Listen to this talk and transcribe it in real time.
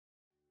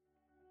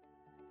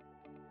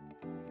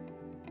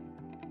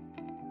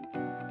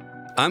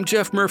I'm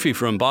Jeff Murphy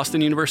from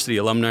Boston University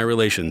Alumni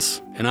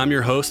Relations, and I'm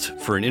your host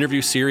for an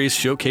interview series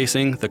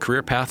showcasing the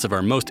career paths of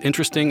our most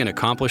interesting and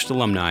accomplished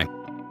alumni.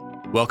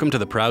 Welcome to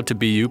the Proud to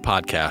Be You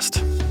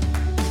podcast.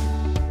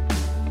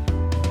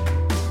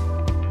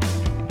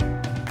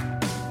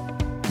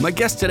 My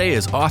guest today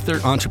is author,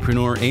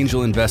 entrepreneur,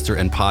 angel investor,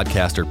 and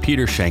podcaster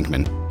Peter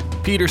Shankman.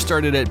 Peter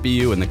started at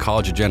BU in the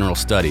College of General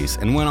Studies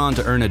and went on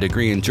to earn a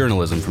degree in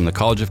journalism from the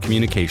College of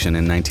Communication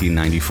in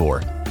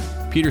 1994.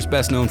 Peter's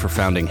best known for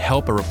founding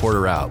Help a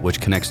Reporter Out,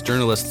 which connects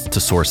journalists to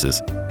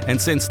sources.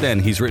 And since then,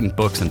 he's written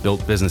books and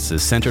built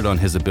businesses centered on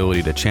his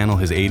ability to channel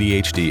his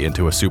ADHD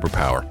into a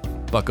superpower.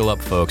 Buckle up,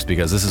 folks,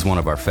 because this is one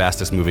of our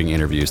fastest moving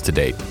interviews to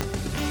date.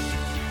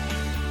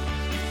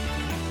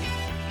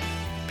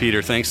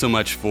 Peter, thanks so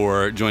much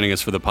for joining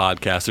us for the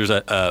podcast. There's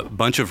a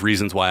bunch of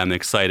reasons why I'm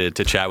excited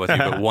to chat with you,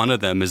 but one of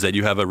them is that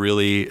you have a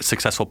really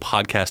successful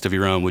podcast of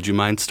your own. Would you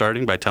mind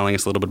starting by telling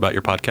us a little bit about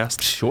your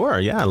podcast? Sure,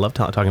 yeah. I love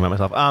talking about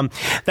myself.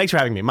 Thanks for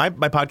having me. My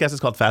podcast is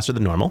called Faster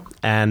Than Normal,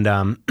 and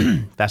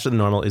Faster Than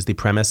Normal is the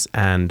premise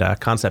and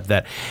concept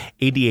that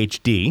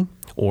ADHD,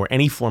 or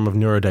any form of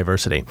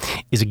neurodiversity,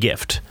 is a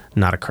gift,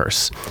 not a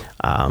curse.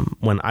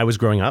 When I was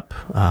growing up,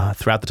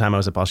 throughout the time I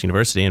was at Boston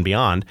University and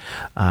beyond,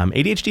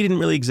 ADHD didn't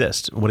really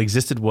exist. What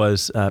existed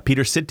was,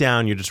 Peter, sit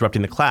down, you're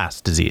disrupting the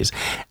class disease.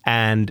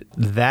 And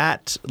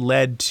that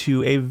led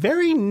to a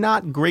very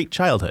not great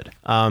childhood.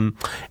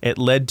 It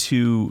led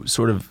to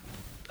sort of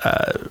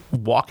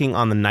walking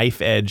on the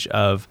knife edge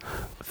of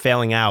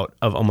failing out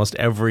of almost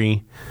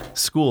every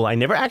school. I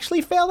never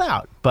actually failed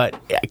out, but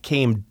I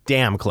came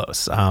damn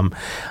close.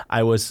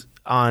 I was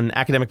on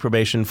academic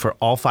probation for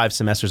all 5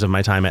 semesters of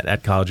my time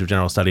at College of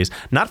General Studies.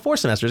 Not 4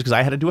 semesters, because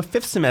I had to do a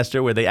 5th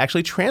semester where they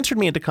actually transferred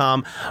me into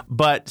COM,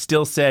 but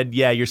still said,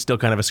 yeah, you're still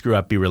kind of a screw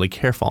up, be really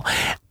careful.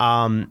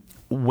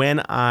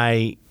 When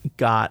I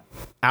got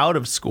out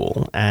of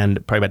school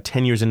and probably about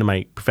 10 years into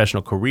my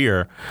professional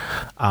career,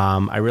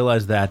 I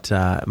realized that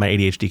my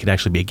ADHD could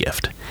actually be a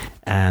gift.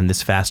 And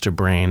this faster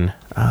brain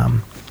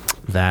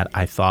that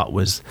I thought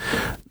was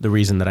the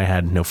reason that I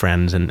had no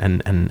friends and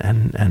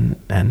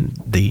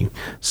the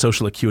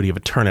social acuity of a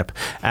turnip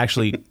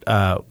actually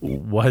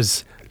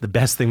was the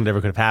best thing that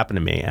ever could have happened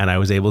to me. And I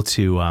was able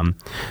to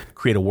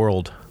create a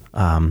world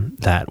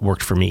that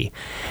worked for me.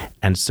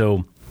 And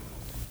so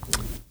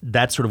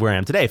that's sort of where I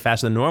am today.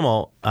 Faster Than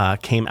Normal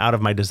came out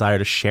of my desire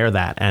to share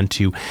that and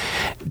to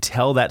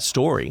tell that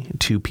story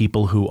to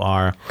people who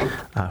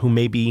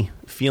may be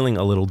feeling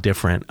a little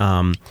different,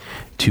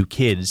 to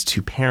kids,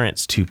 to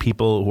parents, to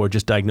people who are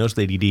just diagnosed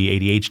with ADD,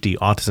 ADHD,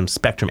 autism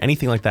spectrum,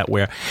 anything like that,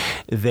 where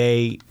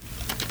they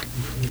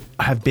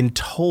have been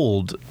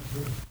told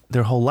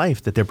their whole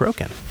life that they're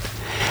broken.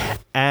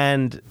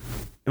 And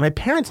my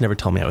parents never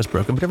told me I was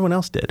broken, but everyone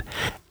else did.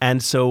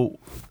 And so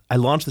I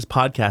launched this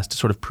podcast to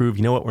sort of prove,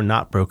 you know what, we're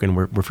not broken,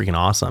 we're freaking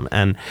awesome.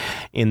 And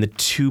in the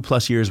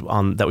 2+ years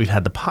that we've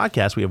had the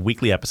podcast, we have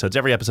weekly episodes.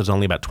 Every episode's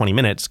only about 20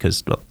 minutes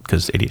because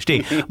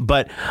ADHD.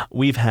 But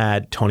we've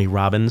had Tony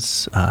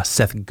Robbins,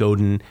 Seth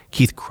Godin,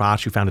 Keith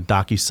Crotch, who founded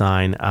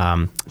DocuSign,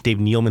 Dave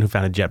Nealman, who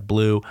founded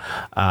JetBlue.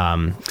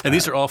 And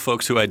these are all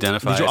folks who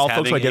identify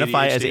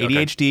as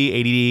ADHD,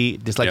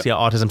 ADD, dyslexia,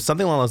 autism,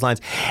 something along those lines.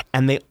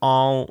 And they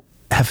all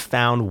have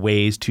found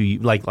ways to,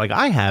 like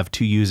I have,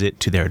 to use it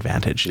to their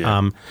advantage,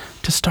 to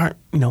start,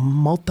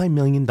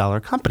 multi-million-dollar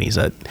companies.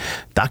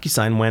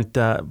 DocuSign went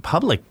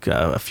public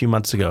a few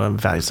months ago,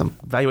 some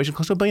valuation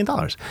close to $1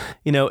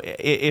 billion.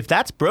 If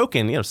that's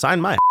broken,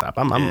 sign my up.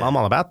 I'm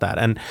all about that.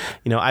 And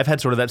I've had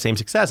sort of that same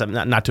success. I'm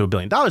not to $1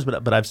 billion,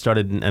 but I've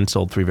started and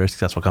sold 3 very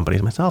successful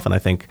companies myself. And I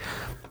think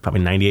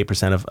probably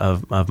 98%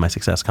 of my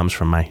success comes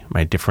from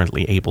my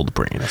differently abled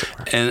brain, as it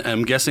were. And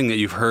I'm guessing that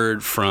you've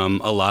heard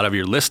from a lot of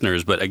your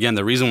listeners, but again,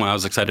 the reason why I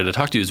was excited to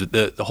talk to you is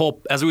the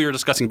whole, as we were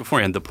discussing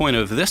beforehand, the point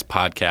of this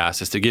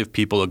podcast is to give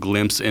people a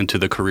glimpse into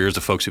the careers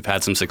of folks who've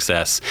had some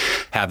success,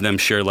 have them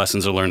share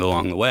lessons or learned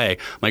along the way.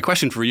 My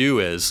question for you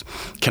is,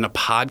 can a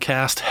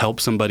podcast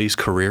help somebody's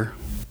career?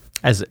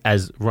 As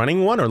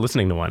running one or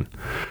listening to one?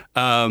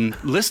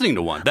 Listening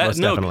to one. Most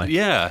definitely.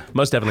 Yeah.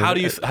 Most definitely. How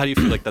do you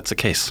feel like that's the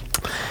case?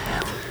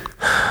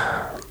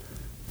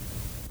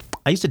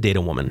 I used to date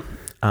a woman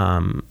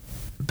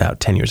about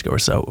 10 years ago or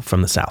so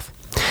from the South.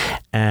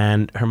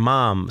 And her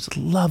mom was a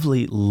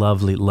lovely,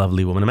 lovely,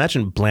 lovely woman.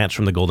 Imagine Blanche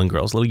from the Golden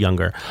Girls, a little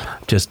younger,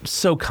 just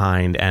so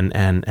kind and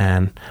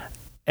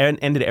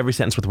ended every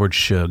sentence with the word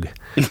 "shug,"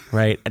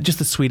 right? Just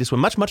the sweetest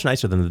one, much, much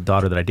nicer than the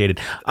daughter that I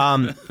dated.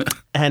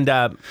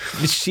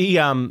 She,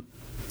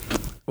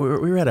 we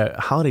were at a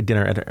holiday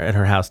dinner at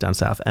her house down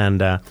south,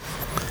 and I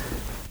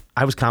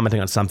was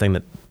commenting on something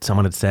that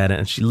someone had said,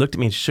 and she looked at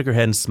me and shook her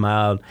head and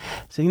smiled.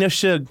 Said,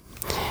 "Shug,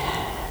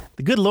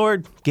 the good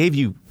Lord gave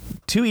you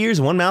 2 ears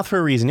and 1 mouth for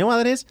a reason. You know why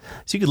that is?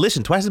 So you could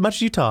listen twice as much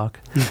as you talk,"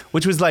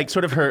 which was like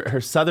sort of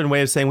her southern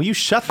way of saying, "Will you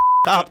shut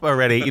the up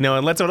already?"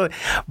 And let's.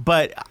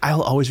 But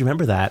I'll always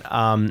remember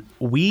that.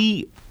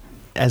 We,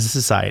 as a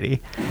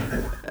society,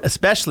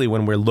 especially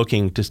when we're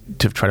looking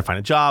to try to find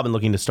a job and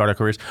looking to start our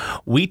careers,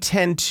 we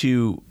tend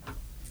to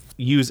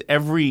use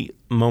every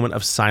moment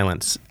of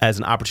silence as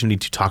an opportunity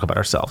to talk about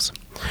ourselves,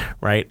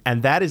 right?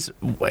 And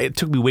it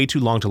took me way too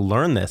long to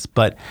learn this,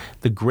 but one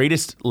of the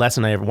greatest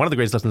lessons I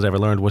ever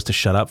learned was to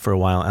shut up for a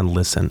while and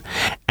listen.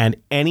 And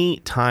any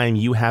time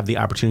you have the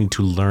opportunity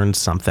to learn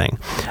something,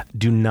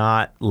 do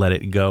not let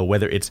it go,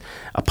 whether it's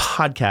a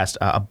podcast,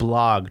 a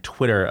blog,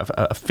 Twitter,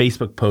 a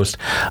Facebook post,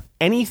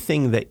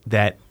 anything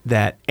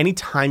that any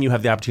time you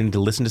have the opportunity to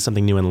listen to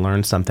something new and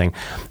learn something,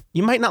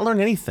 you might not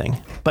learn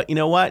anything, but you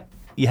know what?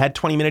 You had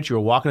 20 minutes, you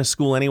were walking to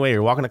school anyway,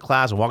 you're walking to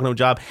class or walking to a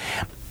job.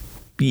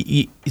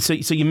 So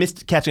you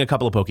missed catching a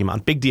couple of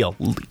Pokemon. Big deal.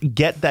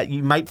 Get that.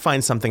 You might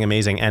find something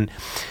amazing. And,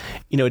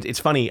 it's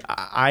funny.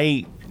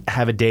 I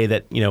have a day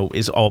that,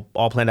 is all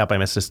planned out by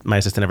my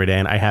assistant every day.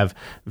 And I have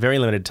very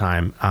limited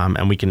time.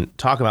 And we can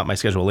talk about my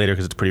schedule later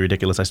because it's pretty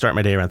ridiculous. I start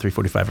my day around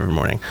 3:45 every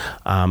morning.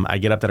 I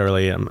get up that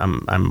early.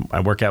 I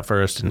work out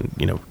first and,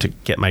 to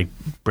get my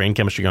brain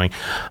chemistry going.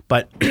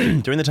 But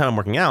during the time I'm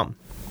working out,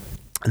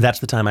 that's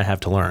the time I have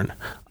to learn.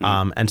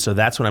 And so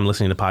that's when I'm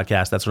listening to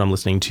podcasts. That's when I'm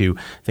listening to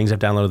things I've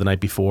downloaded the night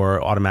before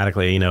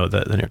automatically,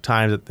 the New York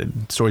Times, the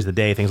stories of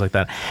the day, things like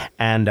that.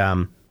 And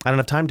I don't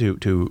have time to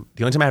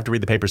the only time I have to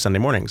read the paper Sunday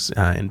mornings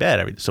in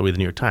bed. So read the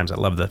New York Times. I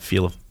love the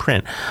feel of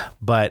print.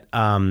 But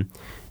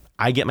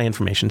I get my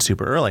information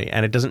super early,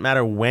 and it doesn't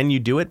matter when you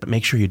do it, but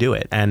make sure you do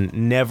it, and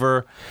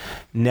never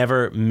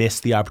miss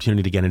the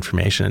opportunity to get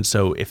information. And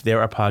so if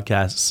there are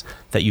podcasts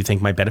that you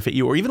think might benefit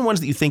you, or even ones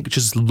that you think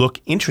just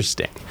look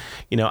interesting,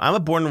 I'm a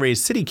born and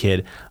raised city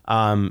kid.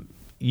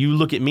 You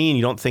look at me and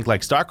you don't think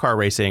like stock car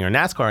racing or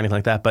NASCAR or anything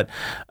like that. But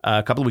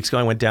a couple of weeks ago,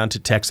 I went down to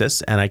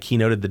Texas and I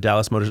keynoted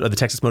the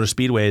Texas Motor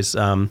Speedway's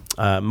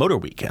Motor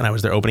Week, and I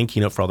was their opening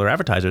keynote for all their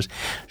advertisers.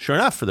 Sure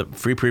enough, for the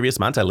 3 previous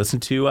months, I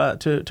listened to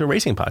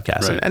racing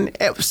podcasts, right. and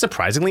it was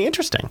surprisingly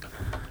interesting.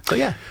 So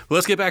yeah. Well,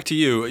 let's get back to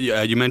you.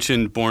 You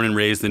mentioned born and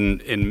raised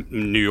in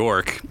New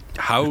York.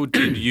 How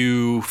did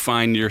you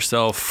find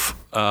yourself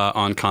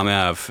on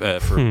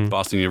COM’94 for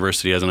Boston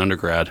University as an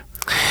undergrad?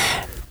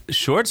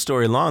 Short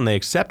story long, they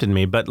accepted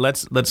me, but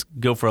let's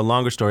go for a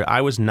longer story.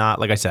 I was not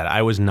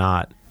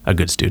a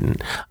good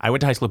student. I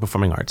went to high school of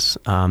performing arts,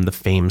 the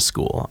FAME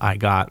school. I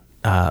got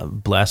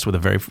blessed with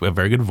a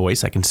very good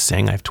voice. I can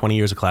sing. I have 20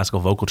 years of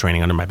classical vocal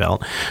training under my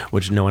belt,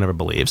 which no one ever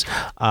believes.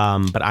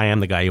 But I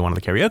am the guy you want on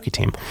the karaoke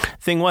team.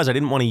 Thing was, I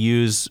didn't want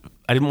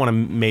to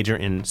major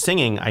in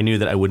singing. I knew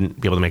that I wouldn't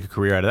be able to make a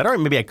career out of that, or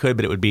maybe I could,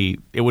 but it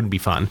wouldn't be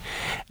fun.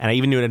 And I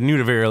even knew at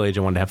a very early age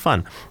I wanted to have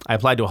fun. I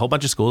applied to a whole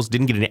bunch of schools,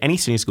 didn't get into any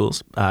SUNY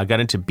schools, got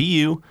into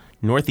BU,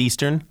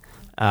 Northeastern,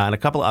 and a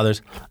couple of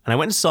others. And I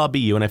went and saw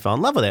BU, and I fell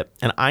in love with it.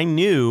 And I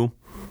knew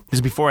this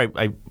is before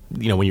I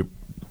when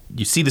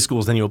you see the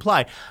schools, then you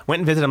apply. Went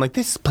and visited. I'm like,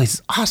 this place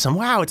is awesome.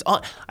 Wow, it's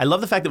all. I love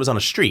the fact that it was on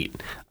a street.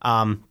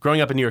 Growing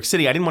up in New York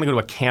City, I didn't want to go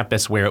to a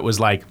campus where it was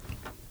like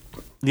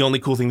the only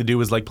cool thing to do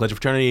was like pledge a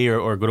fraternity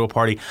or go to a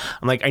party.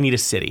 I'm like, I need a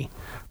city,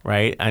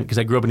 right? Because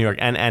I grew up in New York,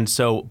 and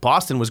so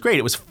Boston was great.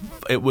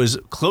 It was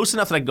close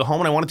enough that I could go home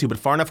when I wanted to, but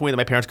far enough away that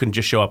my parents couldn't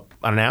just show up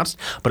unannounced.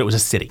 But it was a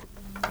city,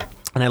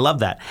 and I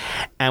loved that.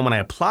 And when I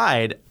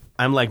applied,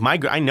 I'm like,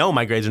 I know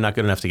my grades are not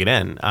good enough to get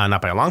in,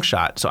 not by a long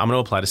shot. So I'm going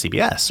to apply to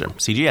CBS or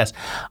CGS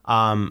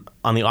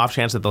on the off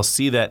chance that they'll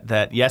see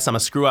that yes, I'm a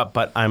screw up,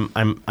 but I'm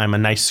a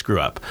nice screw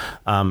up.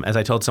 As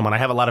I told someone, I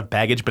have a lot of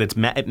baggage, but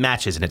it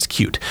matches and it's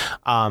cute.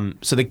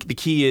 So the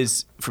key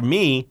is for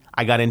me,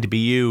 I got into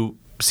BU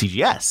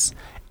CGS.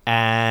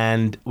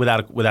 And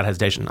without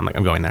hesitation, I'm like,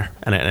 I'm going there,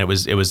 and it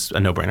was a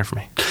no-brainer for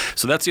me.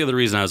 So that's the other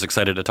reason I was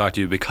excited to talk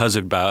to you, because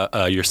about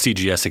your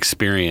CGS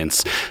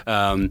experience.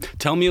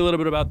 Tell me a little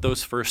bit about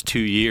those first 2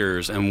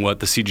 years and what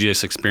the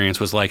CGS experience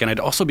was like, and I'd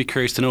also be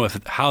curious to know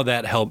how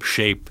that helped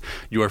shape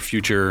your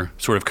future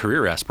sort of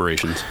career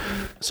aspirations.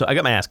 So I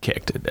got my ass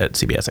kicked at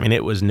CBS. I mean,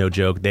 it was no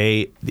joke.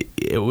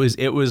 It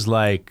was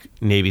like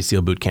Navy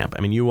SEAL boot camp.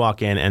 I mean, you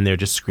walk in and they're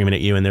just screaming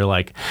at you, and they're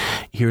like,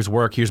 "Here's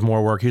work. Here's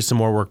more work. Here's some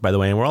more work, by the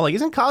way." And we're all like,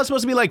 "Isn't college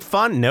supposed to be like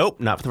fun?" Nope,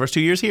 not for the first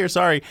 2 years here.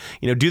 Sorry.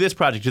 Do this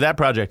project, do that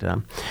project.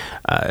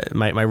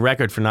 My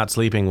record for not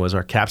sleeping was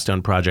our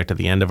capstone project at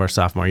the end of our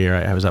sophomore year.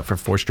 I was up for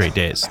 4 straight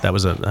days. That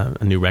was a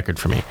new record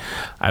for me.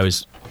 I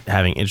was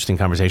having interesting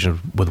conversations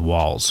with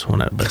walls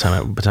by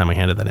the time I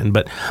handed that in.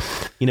 But,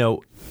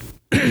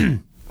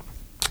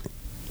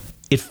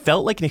 it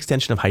felt like an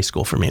extension of high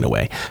school for me in a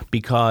way,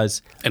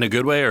 because... In a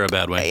good way or a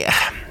bad way?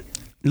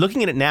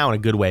 Looking at it now in a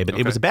good way, but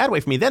It was a bad way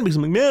for me then, because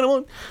I'm like, man, I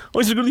want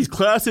to go to these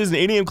classes, an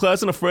 8 a.m.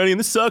 class on a Friday, and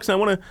this sucks, and I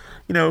want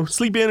to,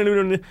 sleep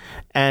in,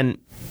 and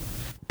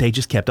they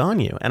just kept on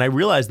you. And I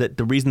realized that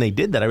the reason they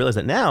did that, I realize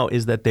that now,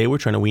 is that they were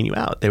trying to wean you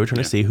out. They were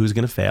trying to see who's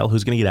going to fail,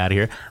 who's going to get out of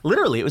here.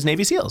 Literally, it was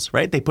Navy SEALs,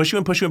 right? They push you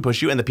and push you and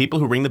push you, and the people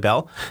who ring the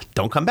bell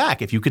don't come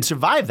back. If you could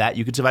survive that,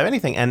 you could survive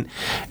anything. And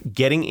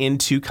getting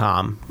into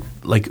COM,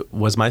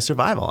 was my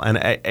survival. And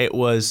it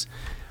was...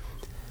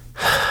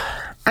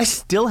 I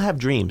still have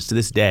dreams to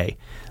this day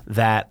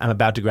that I'm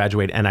about to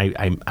graduate, and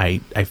I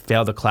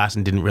failed a class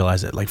and didn't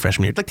realize it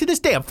freshman year. To this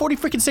day, I'm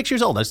 46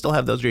 years old. I still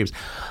have those dreams.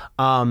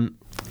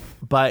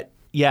 But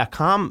yeah,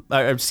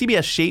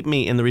 CBS shaped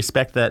me in the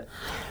respect that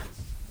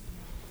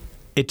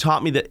it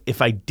taught me that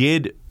if I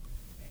did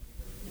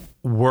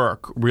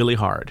work really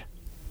hard,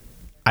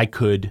 I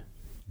could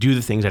do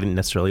the things I didn't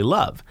necessarily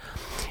love.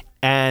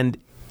 And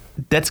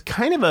that's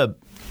kind of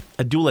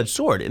a dual-edged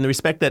sword in the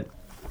respect that,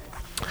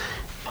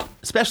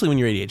 especially when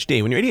you're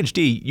ADHD. When you're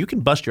ADHD, you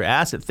can bust your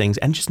ass at things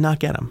and just not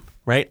get them,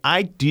 right?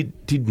 I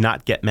did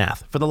not get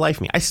math for the life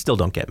of me. I still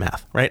don't get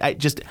math, right? I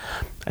just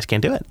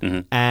can't do it.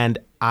 Mm-hmm. And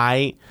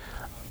I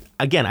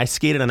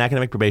skated on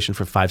academic probation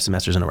for 5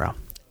 semesters in a row,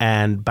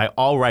 and by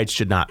all rights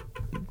should not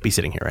be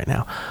sitting here right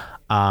now.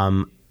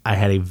 I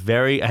had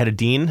a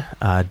dean,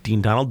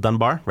 Dean Donald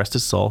Dunbar, rest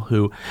his soul,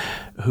 who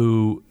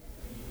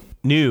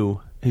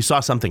saw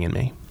something in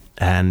me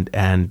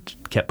and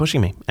kept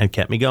pushing me and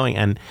kept me going.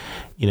 And,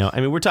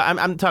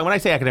 I'm talking, when I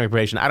say academic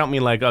probation, I don't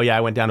mean like, oh yeah,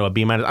 I went down to a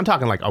B-. I'm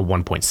talking like a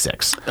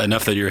 1.6.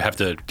 Enough that you have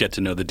to get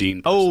to know the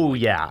dean personally. Oh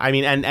yeah. I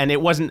mean, and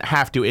it wasn't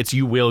have to, it's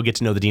you will get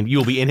to know the dean.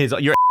 You'll be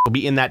will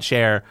be in that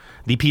chair,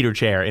 the Peter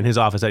chair in his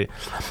office.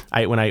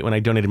 When I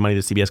donated money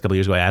to CBS a couple of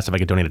years ago, I asked if I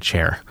could donate a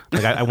chair.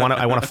 Like I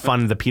want to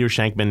fund the Peter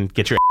Shankman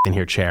get your in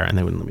here chair, and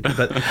they wouldn't let me do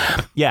it.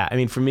 But yeah, I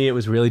mean, for me, it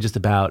was really just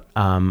about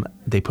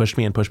they pushed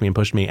me and pushed me and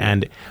pushed me,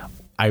 and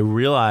I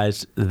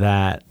realized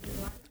that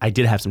I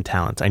did have some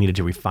talents. I needed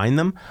to refine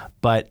them,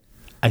 but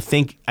I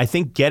think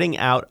getting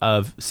out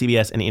of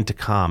CBS and into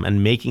COM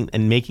and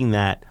making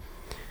that,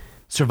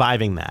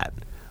 surviving that,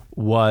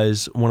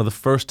 was one of the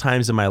first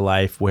times in my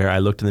life where I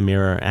looked in the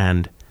mirror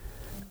and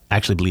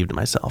actually believed in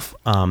myself.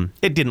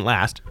 It didn't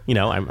last,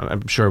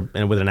 I'm sure,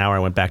 and within an hour I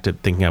went back to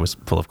thinking I was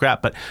full of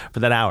crap, but for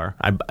that hour,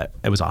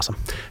 it was awesome.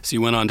 So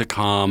you went on to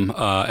COM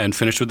and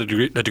finished with a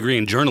degree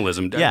in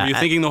journalism. Yeah, were you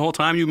thinking the whole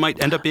time you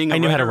might end up being a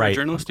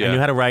journalist? Yeah. I knew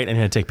how to write and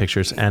how to take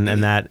pictures, and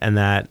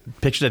that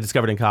pictures I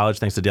discovered in college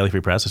thanks to Daily Free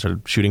Press. I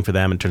started shooting for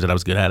them, and it turns out I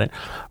was good at it.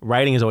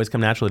 Writing has always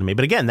come naturally to me,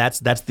 but again, that's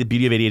the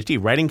beauty of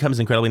ADHD. Writing comes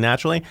incredibly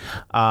naturally.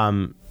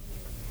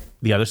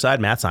 The other side,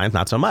 math, science,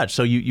 not so much.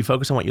 So you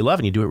focus on what you love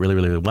and you do it really,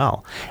 really, really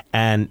well.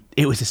 And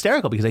it was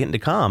hysterical because I get into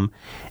COM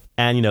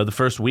and, the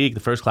first week,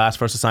 the first class,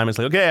 first assignment, it's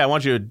like, okay, I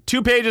want you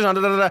 2 pages on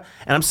da-da-da-da.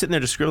 And I'm sitting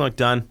there just scribbling like,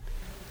 done.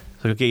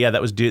 It's like, okay, yeah,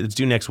 it's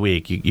due next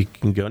week. You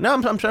can go, no,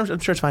 I'm sure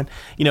it's fine.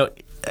 I'm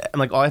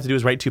like, all I have to do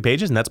is write 2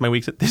 pages and that's my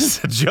week. This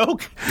is a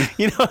joke.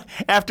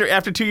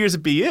 After 2 years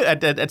at BU,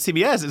 at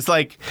CBS, it's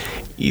like,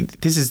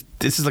 this is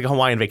like a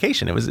Hawaiian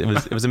vacation. It was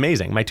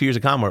amazing. My 2 years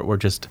at COM were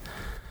just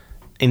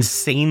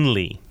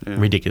insanely,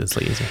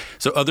 ridiculously easy.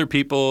 So other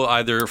people,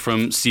 either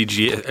from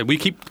CGS, we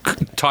keep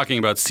talking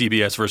about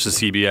CBS versus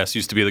CBS.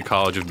 Used to be the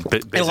College of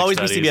Basic Studies. It'll always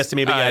be CBS to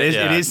me, but it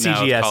is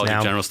CGS College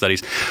of General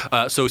Studies.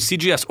 So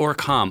CGS or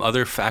COM,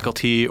 other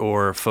faculty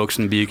or folks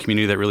in the BU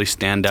community that really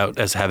stand out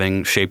as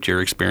having shaped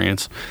your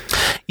experience?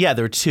 Yeah,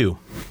 there are 2.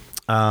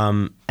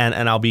 And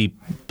I'll be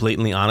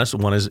blatantly honest,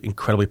 one is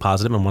incredibly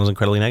positive and one is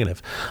incredibly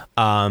negative.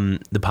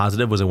 The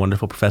positive was a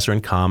wonderful professor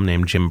in COM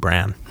named Jim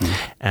Brann.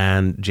 Mm-hmm.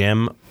 And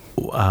Jim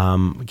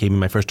gave me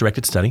my first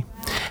directed study,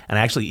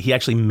 and he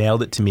actually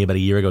mailed it to me about a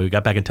year ago. He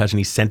got back in touch and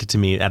he sent it to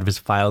me out of his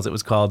files. It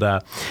was called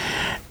something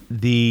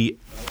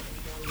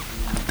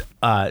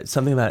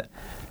about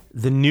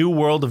the new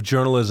world of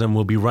journalism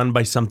will be run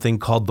by something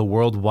called the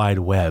World Wide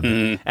Web.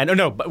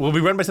 But will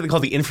be run by something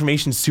called the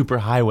Information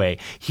Superhighway.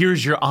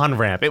 Here's your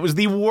on-ramp. It was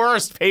the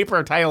worst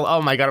paper title.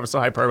 Oh my God, it was so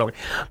hyperbole.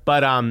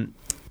 But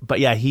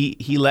yeah,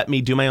 he let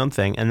me do my own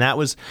thing, and that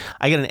was,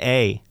 I got an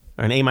A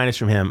or an A-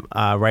 from him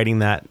writing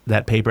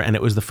that paper, and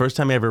it was the first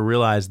time I ever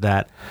realized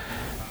that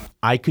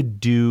I could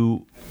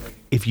do,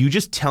 if you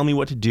just tell me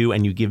what to do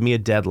and you give me a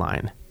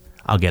deadline,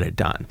 I'll get it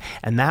done.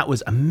 And that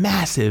was a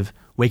massive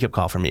wake-up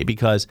call for me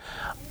because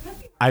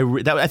I don't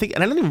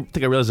even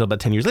think I realized it about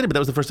 10 years later, but that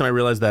was the first time I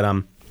realized that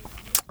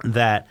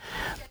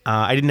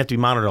I didn't have to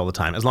be monitored all the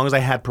time. As long as I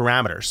had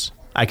parameters,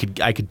 I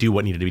could do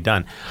what needed to be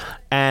done.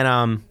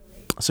 And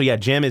so yeah,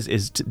 Jim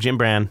is Jim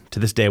Brann, to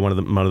this day one of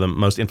the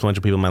most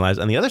influential people in my lives.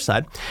 On the other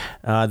side,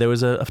 there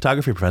was a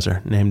photography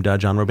professor named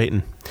John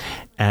Robatin,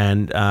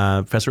 and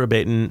Professor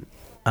Robatin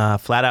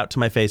flat out to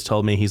my face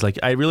told me, he's like,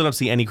 I really don't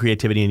see any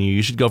creativity in you.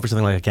 You should go for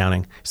something like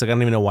accounting. He's like, I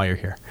don't even know why you're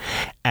here.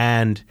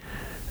 And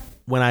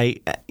when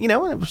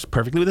it was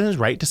perfectly within his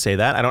right to say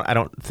that. I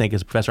don't think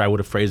as a professor I would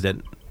have phrased it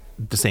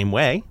the same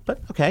way, but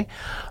okay.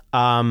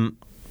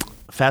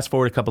 Fast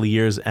forward a couple of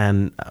years,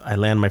 and I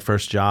land my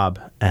first job,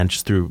 and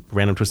just through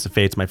random twists of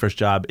fate, my first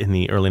job in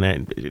the early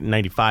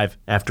 95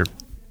 after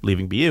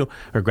leaving BU,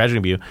 or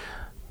graduating BU,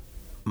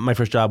 my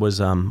first job was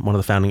one of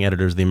the founding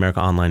editors of the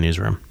America Online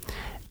newsroom.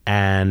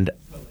 And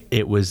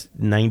it was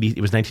early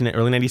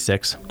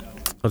 96,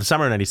 or the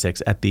summer of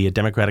 96, at the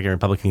Democratic and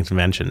Republican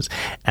conventions.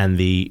 And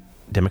the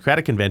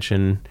Democratic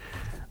convention,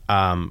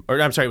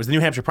 it was the New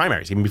Hampshire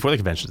primaries, even before the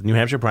conventions, the New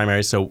Hampshire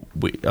primaries. So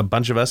a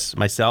bunch of us,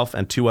 myself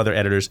and 2 other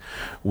editors,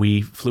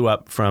 we flew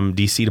up from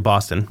D.C. to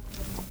Boston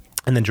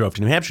and then drove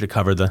to New Hampshire to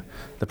cover the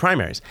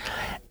primaries.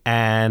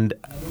 And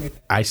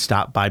I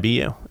stopped by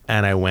BU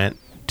and I went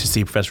to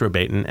see Professor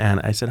Robatin and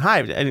I said, hi,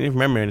 I didn't even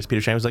remember, and it's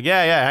Peter Shankman. He was like,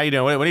 yeah, how you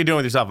doing? What are you doing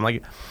with yourself? I'm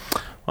like,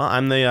 well,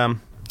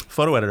 I'm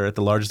photo editor at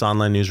the largest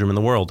online newsroom in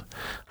the world.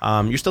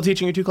 You're still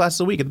teaching your 2 classes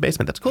a week at the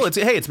basement. That's cool.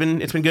 It's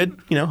been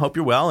good. Hope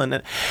you're well.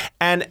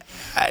 And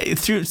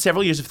through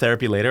several years of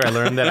therapy later, I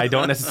learned that I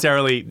don't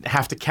necessarily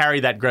have to carry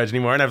that grudge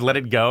anymore, and I've let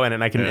it go,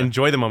 and I can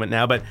enjoy the moment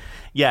now. But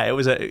yeah, it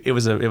was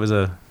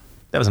a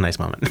nice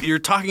moment. You're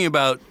talking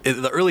about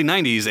the early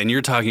 90s, and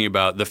you're talking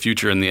about the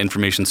future and the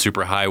information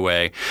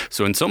superhighway.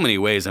 So in so many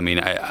ways, I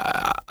mean,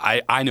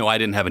 I know I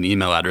didn't have an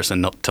email address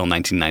until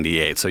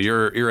 1998. So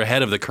you're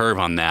ahead of the curve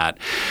on that.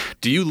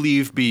 Do you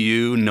leave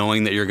BU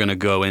knowing that you're going to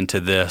go into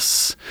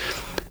this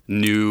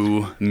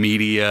new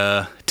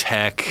media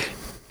tech?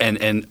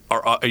 And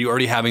are you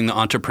already having the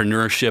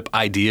entrepreneurship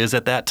ideas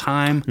at that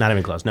time? Not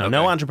even close. No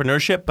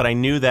entrepreneurship, but I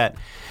knew that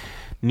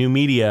new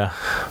media,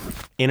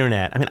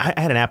 internet. I mean,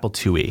 I had an Apple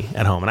IIe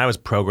at home, and I was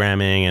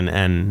programming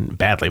and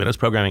badly, but I was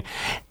programming,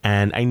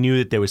 and I knew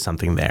that there was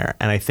something there.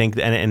 And I think,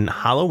 and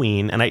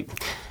Halloween, and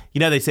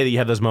they say that you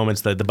have those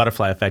moments, the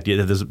butterfly effect.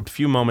 There's a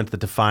few moments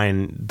that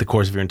define the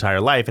course of your entire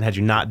life, and had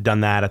you not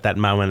done that at that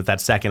moment, at that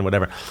second,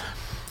 whatever.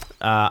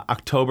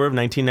 October of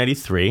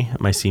 1993,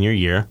 my senior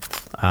year,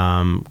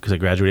 because I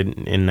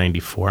graduated in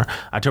 94.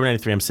 October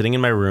 93, I'm sitting in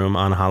my room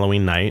on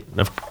Halloween night.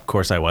 Of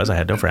course I was. I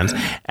had no friends.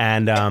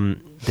 And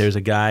there's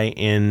a guy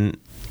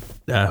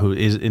who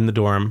is in the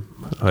dorm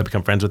who I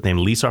become friends with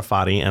named Lee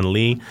Sarfati. And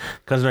Lee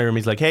comes to my room.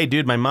 He's like, hey,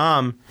 dude, my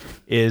mom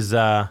just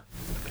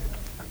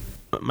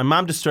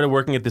started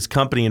working at this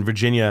company in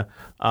Virginia.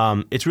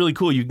 It's really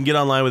cool. You can get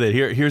online with it.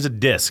 Here's a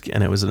disc.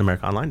 And it was an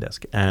America Online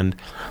disc. And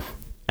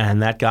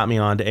that got me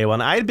on to AOL.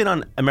 And I had been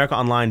on America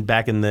Online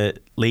back in the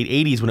late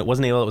 80s when it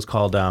wasn't AOL. It was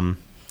called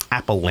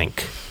Apple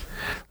Link,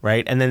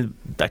 right? And then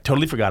I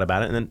totally forgot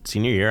about it. And then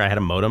senior year, I had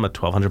a modem, a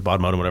 1200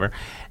 baud modem, whatever.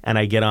 And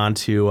I get on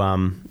to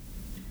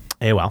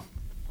AOL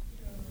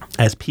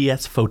as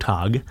PS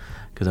Photog,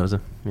 because I was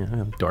a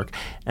dork.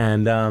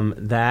 And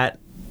that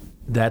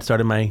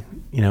started my,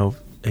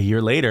 a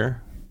year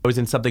later, I was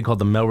in something called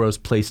the Melrose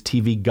Place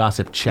TV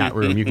Gossip Chat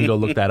Room. You can go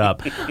look that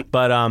up.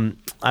 But I'm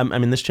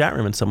in this chat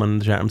room, and someone in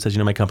the chat room says,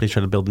 my company's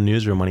trying to build a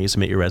newsroom. Why don't you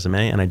submit your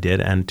resume? And I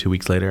did. And 2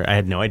 weeks later, I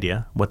had no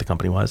idea what the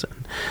company was.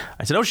 And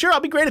I said, oh, sure,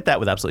 I'll be great at that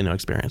with absolutely no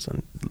experience.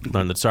 And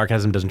learned that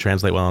sarcasm doesn't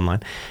translate well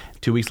online.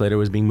 2 weeks later, I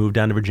was being moved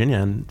down to Virginia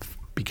and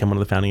became one of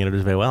the founding editors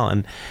of AOL.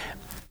 And,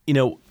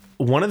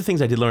 one of the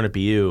things I did learn at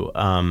BU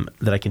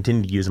that I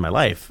continue to use in my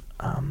life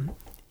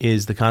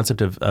is the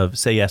concept of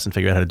say yes and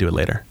figure out how to do it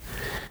later.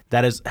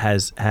 That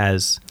has.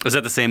 Is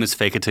that the same as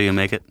fake it till you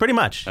make it? Pretty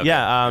much, okay.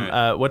 Yeah.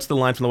 Right. What's the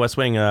line from The West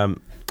Wing?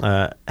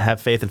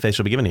 Have faith and faith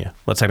shall be given to you.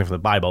 Well, it's technically the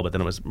Bible, but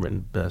then it was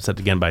written, said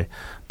again by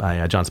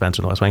John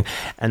Spencer in The West Wing.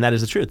 And that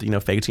is the truth.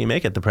 Fake it till you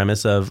make it. The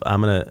premise of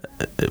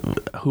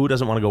who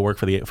doesn't want to go work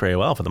for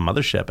AOL, for the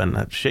mothership?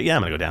 And shit, yeah,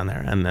 I'm gonna go down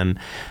there. And then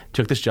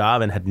took this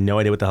job and had no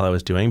idea what the hell I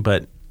was doing,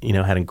 but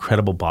had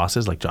incredible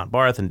bosses like John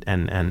Barth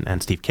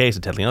and Steve Case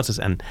and Ted Leonsis,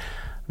 and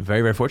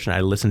very, very fortunate.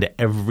 I listened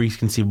to every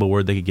conceivable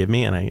word they could give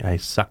me, and I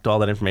sucked all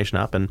that information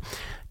up and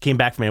came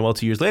back from AOL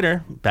 2 years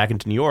later, back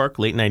into New York,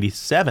 late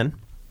 97.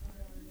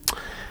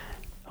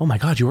 Oh my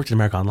God, you worked at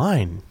America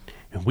Online.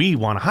 We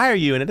want to hire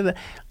you. And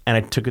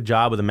I took a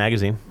job with a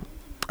magazine,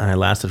 and I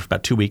lasted for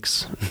about 2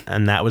 weeks.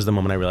 And that was the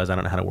moment I realized I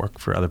don't know how to work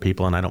for other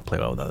people, and I don't play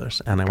well with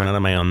others. And I went out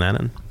on my own then,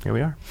 and here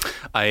we are.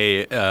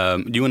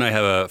 You and I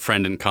have a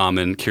friend in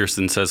common.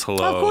 Kirsten says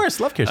hello. Oh, of course,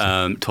 love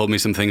Kirsten. Told me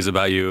some things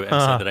about you and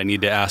said that I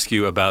need to ask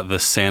you about the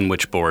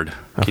sandwich board.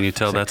 Can you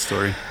tell that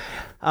story?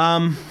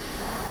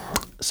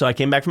 So I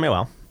came back from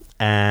AOL,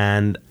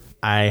 and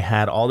I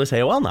had all this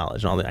AOL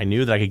knowledge, and I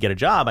knew that I could get a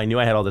job. I knew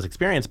I had all this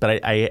experience,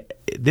 but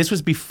this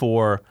was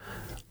before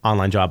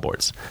online job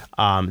boards.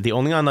 The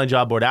only online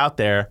job board out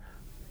there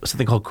was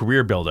something called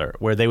Career Builder,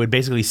 where they would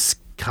basically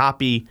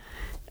copy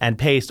and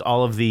paste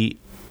all of the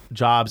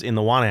jobs in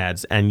the want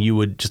ads, and you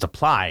would just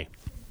apply.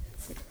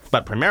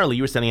 But primarily,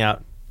 you were sending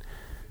out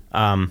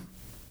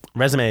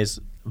resumes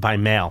by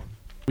mail.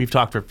 We've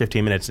talked for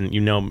 15 minutes, and you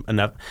know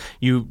enough.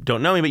 You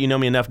don't know me, but you know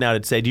me enough now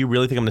to say, do you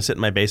really think I'm going to sit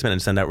in my basement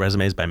and send out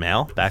resumes by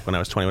mail back when I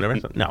was 20, whatever?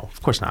 So, no,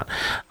 of course not.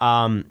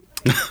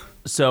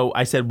 So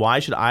I said, why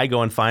should I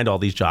go and find all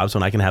these jobs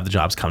when I can have the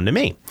jobs come to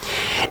me?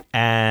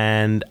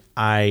 And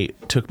I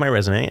took my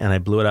resume and I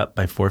blew it up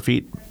by 4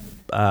 feet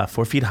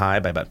high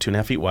by about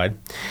 2.5 feet wide.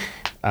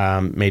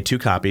 Made 2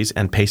 copies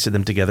and pasted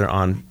them together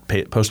on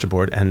poster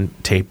board and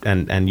taped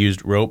and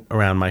used rope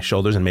around my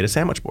shoulders and made a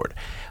sandwich board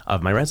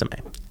of my resume.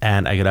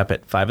 And I got up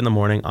at 5 a.m.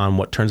 on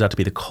what turns out to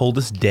be the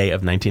coldest day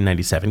of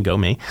 1997. Go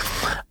me.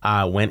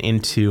 Went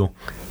into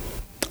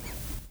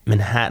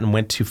Manhattan,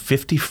 went to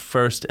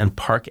 51st and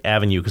Park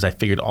Avenue because I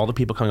figured all the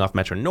people coming off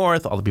Metro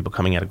North, all the people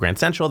coming out of Grand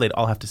Central, they'd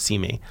all have to see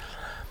me.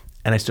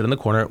 And I stood in the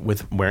corner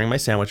wearing my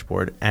sandwich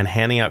board and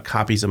handing out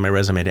copies of my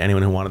resume to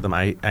anyone who wanted them.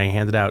 I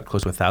handed out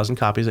close to 1,000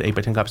 copies, 8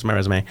 by 10 copies of my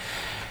resume.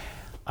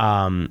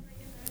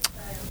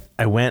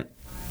 I went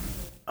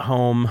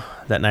home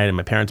that night in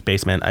my parents'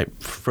 basement. I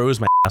froze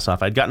my ass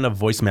off. I'd gotten a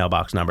voicemail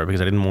box number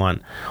because I didn't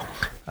want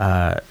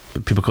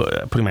people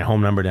putting my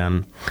home number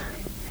down.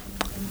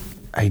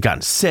 I had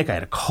gotten sick. I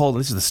had a cold.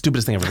 This is the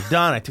stupidest thing I've ever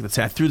done. I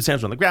threw the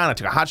sandwich on the ground. I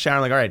took a hot shower.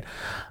 I'm like, all right,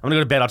 I'm going to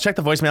go to bed. I'll check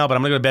the voicemail, but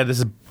I'm going to go to bed. This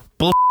is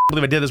bullshit. I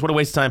believe I did this. What a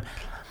waste of time.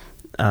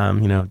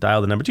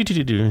 Dial the number,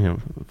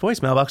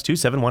 voicemail box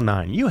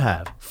 2719. You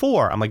have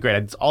 4. I'm like,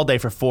 great. It's all day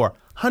for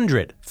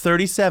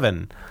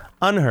 437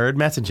 unheard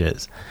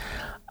messages.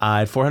 I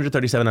had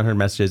 437 unheard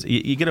messages.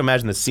 You get to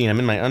imagine the scene. I'm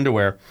in my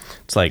underwear.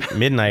 It's like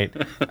midnight.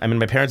 I'm in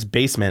my parents'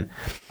 basement.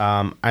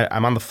 I'm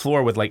on the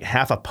floor with like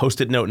half a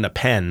Post-it note and a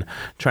pen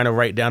trying to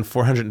write down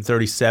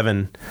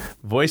 437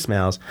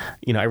 voicemails.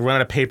 I run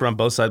out of paper on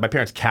both sides. My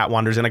parents' cat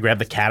wanders in. I grab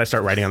the cat. I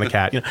start writing on the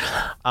cat.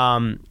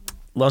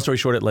 Long story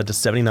short, it led to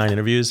 79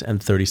 interviews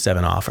and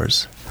 37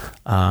 offers.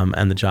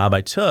 And the job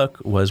I took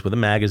was with a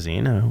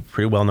magazine, a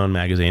pretty well-known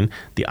magazine.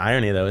 The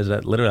irony, though, is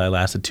that literally I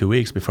lasted 2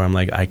 weeks before I'm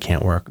like, I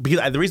can't work.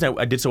 Because the reason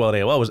I did so well at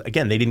AOL was,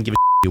 again, they didn't give a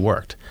you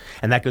worked.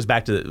 And that goes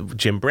back to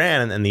Jim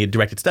Brand and the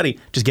directed study.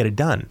 Just get it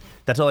done.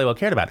 That's all AOL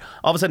cared about.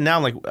 All of a sudden now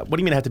I'm like, what do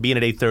you mean I have to be in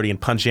at 8:30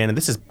 and punch in? And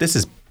this is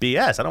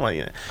BS. I don't want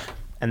to.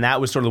 And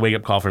that was sort of the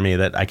wake-up call for me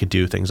that I could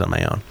do things on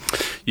my own.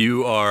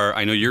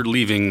 I know you're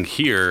leaving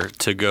here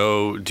to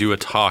go do a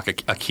talk, a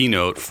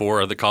keynote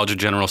for the College of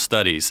General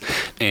Studies.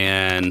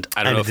 And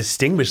I don't know. A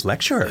distinguished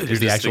lecturer is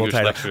the actual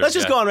title. Let's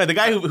just go on, right? The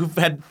guy who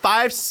had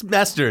 5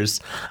 semesters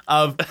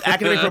of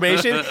academic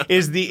probation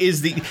is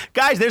the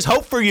guys, there's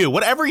hope for you.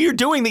 Whatever you're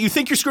doing that you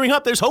think you're screwing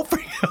up, there's hope for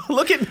you.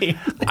 Look at me.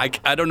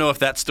 I don't know if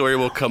that story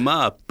will come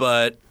up,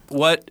 but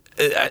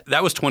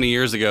that was 20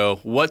 years ago.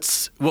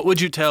 What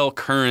would you tell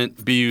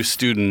current BU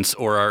students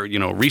or our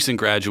recent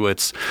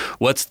graduates?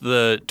 What's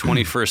the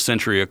 21st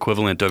century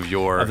equivalent of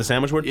the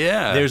sandwich board?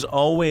 Yeah. There's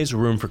always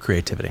room for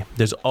creativity.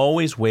 There's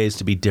always ways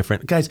to be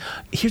different. Guys,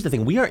 here's the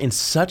thing. We are in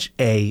such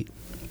the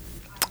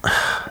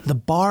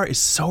bar is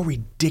so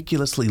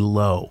ridiculously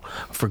low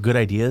for good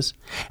ideas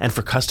and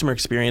for customer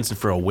experience and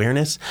for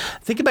awareness.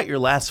 Think about your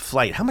last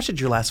flight. How much did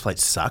your last flight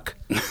suck?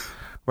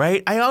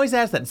 Right? I always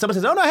ask that. Someone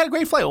says, oh, no, I had a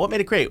great flight. Well, what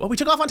made it great? Well, we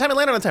took off on time and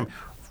landed on time.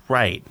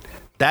 Right.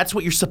 That's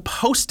what you're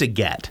supposed to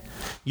get.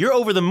 You're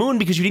over the moon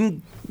because you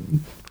didn't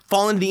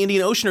fall into the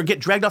Indian Ocean or get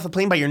dragged off the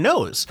plane by your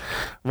nose,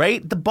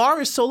 right? The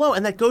bar is so low,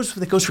 and that goes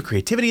for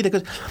creativity.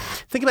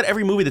 Think about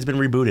every movie that's been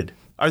rebooted.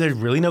 Are there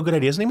really no good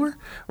ideas anymore?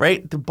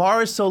 Right? The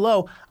bar is so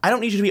low. I don't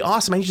need you to be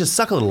awesome. I need you to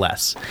suck a little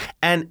less.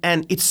 And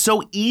it's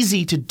so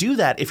easy to do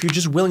that if you're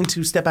just willing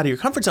to step out of your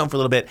comfort zone for a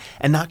little bit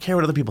and not care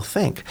what other people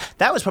think.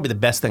 That was probably the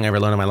best thing I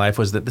ever learned in my life,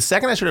 was that the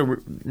second I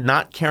started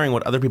not caring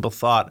what other people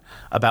thought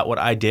about what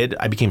I did,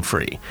 I became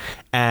free.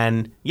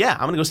 And yeah, I'm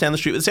going to go stand on the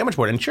street with a sandwich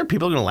board. And sure,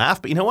 people are going to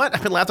laugh, but you know what?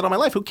 I've been laughed at all my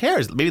life. Who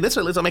cares? Maybe this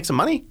will at least I'll make some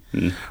money,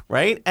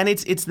 right? And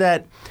it's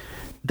that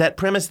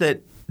premise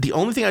that the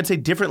only thing I'd say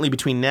differently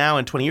between now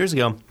and 20 years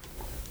ago,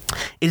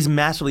 it is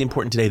massively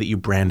important today that you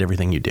brand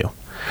everything you do,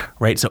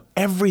 right? So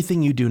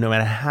everything you do, no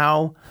matter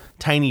how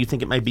tiny you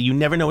think it might be, you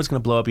never know what's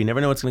going to blow up. You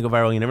never know what's going to go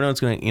viral. You never know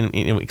what's going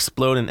to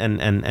explode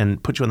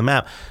and put you on the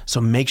map.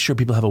 So make sure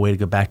people have a way to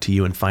go back to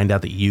you and find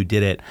out that you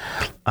did it.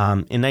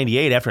 In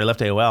 98, after I left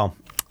AOL,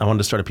 I wanted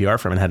to start a PR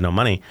firm and had no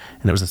money.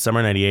 And it was the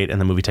summer of 98,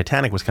 and the movie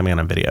Titanic was coming out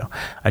on video.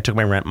 I took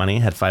my rent money,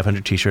 had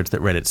 500 t-shirts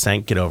that read "It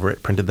Sank, Get Over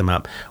It," printed them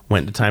up,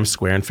 went to Times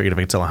Square and figured if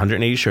I could sell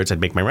 180 shirts, I'd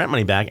make my rent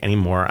money back.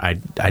 Anymore, I'd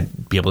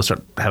be able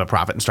to have a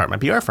profit and start my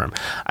PR firm.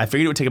 I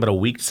figured it would take about a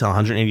week to sell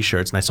 180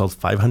 shirts, and I sold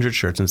 500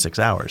 shirts in 6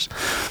 hours.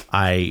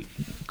 I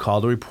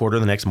called a reporter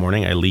the next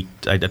morning.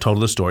 I told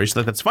her the story. She's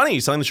like, "That's funny.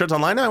 You're selling the shirts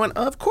online now?" I went,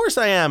 "Of course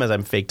I am," as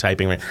I'm fake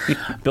typing. Right?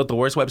 Built the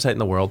worst website in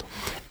the world.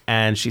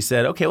 And she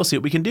said, "Okay, we'll see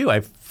what we can do."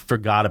 I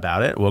forgot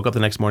about it. Woke up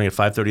the next morning at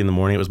 5:30 in the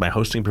morning. It was my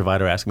hosting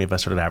provider asking me if I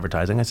started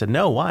advertising. I said,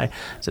 "No, why?" I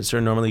said, "Sir,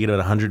 normally you get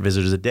about 100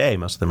 visitors a day.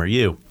 Most of them are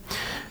you."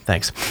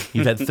 Thanks.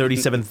 You've had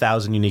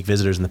 37,000 unique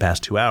visitors in the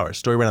past 2 hours.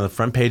 Story ran on the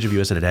front page of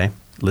USA Today,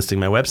 listing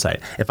my website.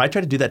 If I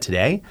tried to do that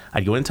today,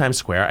 I'd go into Times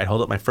Square, I'd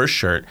hold up my first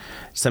shirt,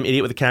 some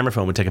idiot with a camera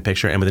phone would take a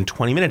picture, and within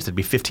 20 minutes, there'd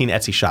be 15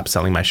 Etsy shops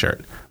selling my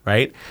shirt,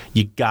 right?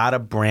 You gotta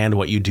brand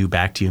what you do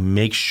back to you.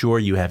 Make sure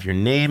you have your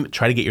name.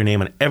 Try to get your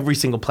name on every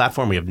single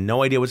platform. We have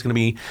no idea what's gonna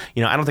be.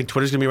 I don't think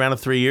Twitter's gonna be around in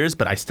 3 years,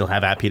 but I still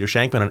have @Peter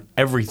Shankman on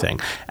everything.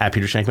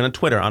 @Peter Shankman on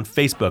Twitter, on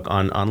Facebook,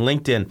 on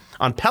LinkedIn,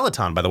 on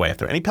Peloton, by the way. If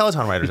there are any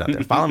Peloton riders out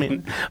there, follow me.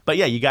 But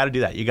yeah, you got to do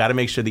that. You got to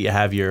make sure that you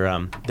have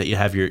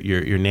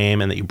your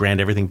name and that you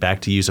brand everything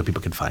back to you so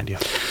people can find you.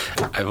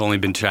 I've only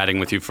been chatting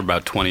with you for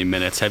about 20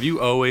 minutes. Have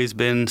you always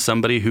been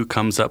somebody who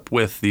comes up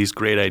with these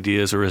great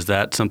ideas, or is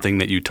that something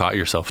that you taught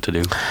yourself to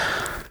do?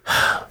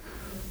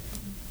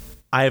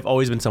 I have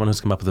always been someone who's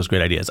come up with those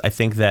great ideas. I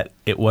think that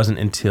it wasn't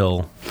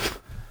until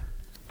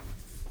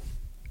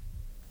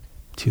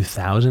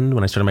 2000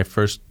 when I started my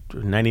first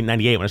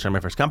 1998 when I started my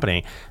first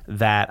company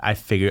that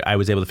I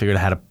was able to figure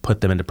out how to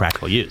put them into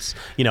practical use.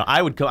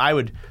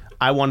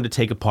 I wanted to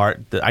take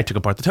apart I took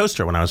apart the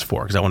toaster when I was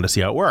 4 because I wanted to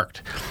see how it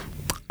worked.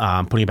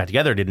 Putting it back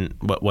together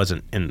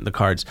wasn't in the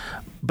cards,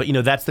 but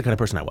that's the kind of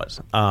person I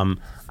was.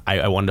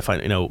 I wanted to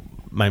find one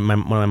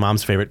of my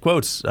mom's favorite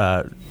quotes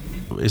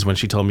is when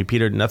she told me,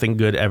 "Peter, nothing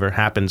good ever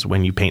happens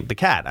when you paint the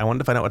cat." I wanted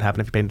to find out what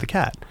happened if you painted the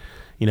cat.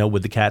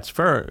 Would the cat's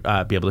fur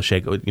be able to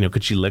shake?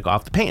 Could she lick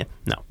off the paint?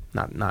 No.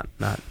 Not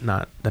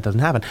that doesn't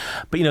happen.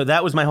 But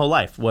that was my whole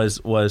life was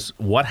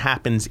what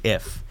happens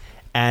if,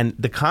 and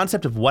the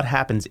concept of what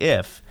happens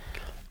if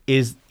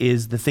is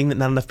the thing that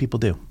not enough people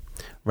do,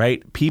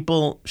 right?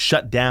 People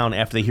shut down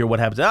after they hear what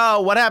happens.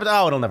 Oh, what happens?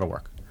 Oh, it'll never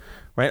work,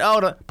 right?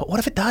 But what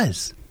if it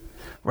does,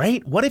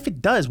 right? What if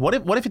it does? What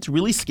if it's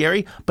really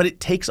scary, but it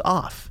takes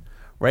off,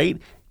 right?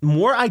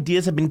 More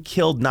ideas have been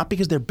killed not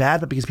because they're bad,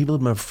 but because people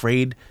have been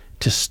afraid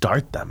to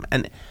start them.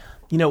 And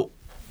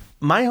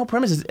my whole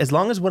premise is as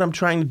long as what I'm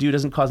trying to do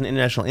doesn't cause an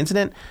international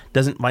incident,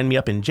 doesn't wind me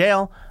up in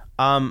jail,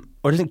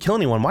 or doesn't kill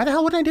anyone, why the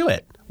hell would I do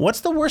it?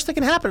 What's the worst that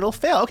can happen? It'll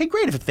fail. Okay,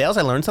 great. If it fails,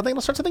 I learn something.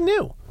 I'll start something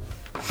new.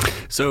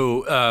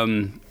 So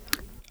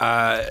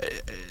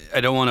I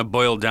don't want to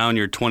boil down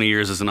your 20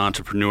 years as an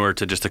entrepreneur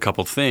to just a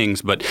couple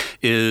things, but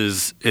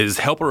is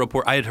Help a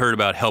Reporter? I had heard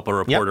about Help a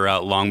Reporter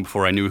out long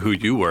before I knew who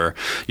you were.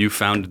 You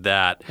founded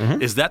that.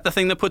 Mm-hmm. Is that the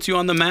thing that puts you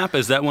on the map?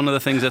 Is that one of the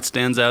things that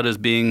stands out as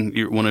being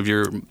one of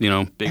your biggest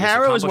accomplishments?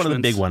 HARO is one of the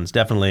big ones,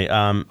 definitely.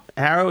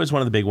 HARO is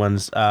one of the big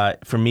ones.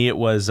 For me, it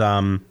was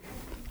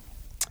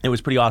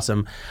pretty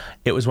awesome.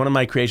 It was one of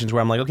my creations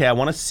where I'm like, okay, I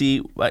want to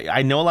see.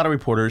 I know a lot of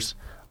reporters.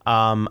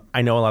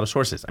 I know a lot of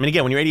sources. I mean,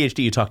 again, when you're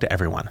ADHD, you talk to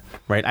everyone,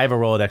 right? I have a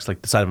Rolodex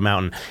like the side of a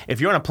mountain.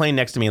 If you're on a plane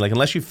next to me, like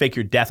unless you fake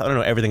your death, I don't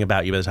know everything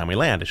about you by the time we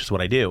land. It's just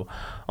what I do.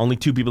 Only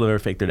 2 people have ever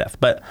faked their death.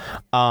 But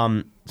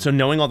so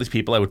knowing all these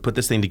people, I would put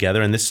this thing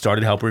together, and this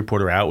started Help a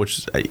Reporter Out,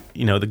 which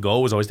the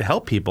goal was always to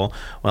help people.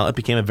 Well, it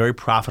became a very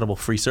profitable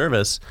free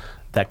service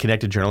that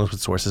connected journalists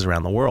with sources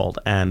around the world.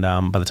 And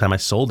by the time I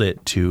sold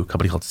it to a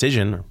company called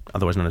Cision,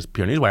 otherwise known as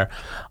Pure Newswire,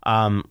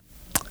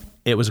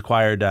 it was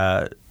acquired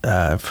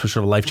for sort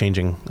of a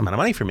life-changing amount of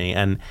money for me,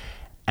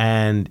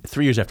 and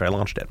 3 years after I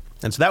launched it.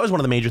 And so that was one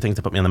of the major things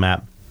that put me on the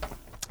map.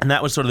 And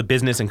that was sort of the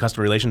business and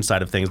customer relations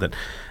side of things that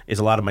is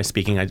a lot of my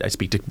speaking. I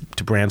speak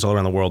to brands all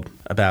around the world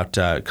about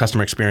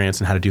customer experience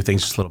and how to do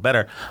things just a little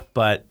better.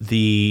 But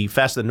the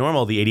Faster Than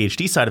Normal, the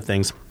ADHD side of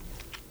things,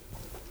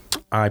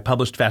 I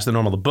published Faster Than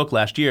Normal, the book,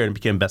 last year, and it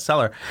became a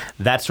bestseller.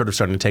 That's sort of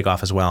starting to take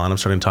off as well. And I'm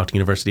starting to talk to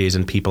universities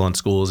and people and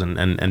schools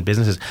and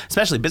businesses,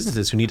 especially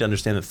businesses who need to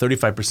understand that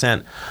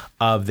 35%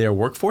 of their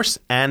workforce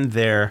and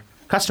their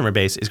customer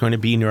base is going to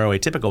be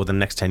neuroatypical within the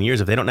next 10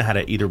 years. If they don't know how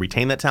to either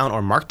retain that talent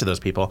or market to those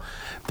people,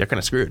 they're kind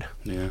of screwed.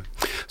 Yeah.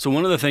 So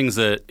one of the things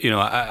that,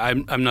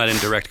 I'm not in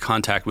direct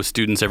contact with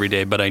students every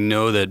day, but I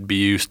know that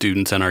BU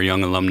students and our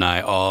young alumni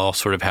all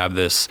sort of have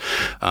this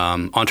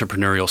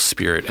entrepreneurial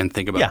spirit and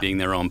think about being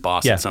their own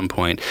boss at some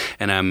point.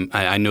 And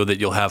I know that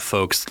you'll have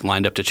folks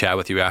lined up to chat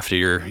with you after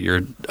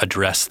your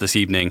address this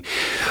evening.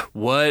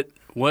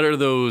 What are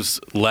those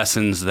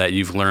lessons that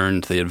you've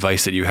learned, the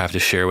advice that you have to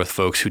share with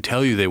folks who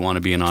tell you they want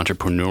to be an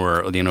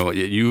entrepreneur?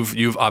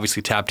 You've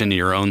obviously tapped into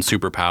your own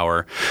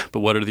superpower,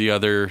 but what are the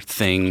other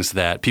things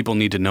that people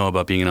need to know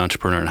about being an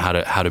entrepreneur and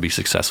how to be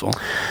successful?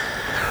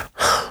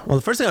 Well,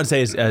 the first thing I would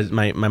say is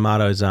my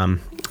motto is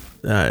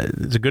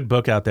there's a good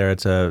book out there.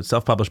 It's a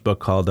self-published book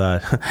called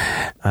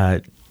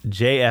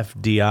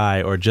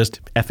JFDI, or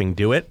Just Effing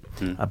Do It,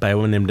 by a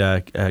woman named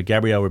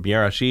Gabrielle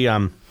Ribeiro.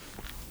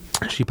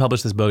 She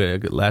published this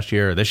book last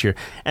year or this year,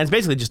 and it's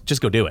basically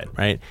just go do it,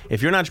 right?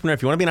 If you're an entrepreneur,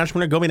 if you want to be an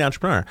entrepreneur, go be an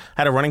entrepreneur.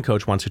 I had a running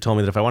coach once who told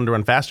me that if I wanted to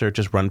run faster,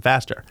 just run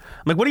faster.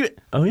 I'm like, what do you?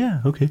 Oh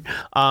yeah, okay.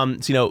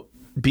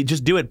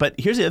 Just do it. But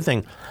here's the other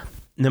thing.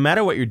 No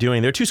matter what you're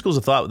doing, there are 2 schools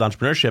of thought with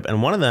entrepreneurship,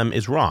 and one of them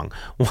is wrong.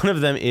 One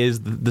of them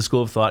is the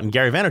school of thought, and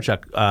Gary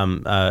Vaynerchuk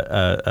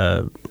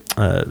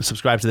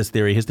subscribes to this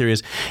theory. His theory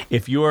is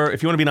if you want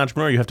to be an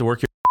entrepreneur, you have to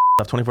work your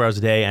 24 hours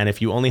a day, and if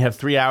you only have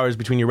 3 hours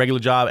between your regular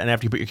job and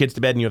after you put your kids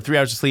to bed and you have 3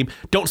 hours to sleep,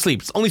 don't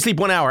sleep. Only sleep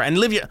 1 hour and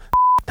live your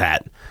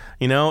that.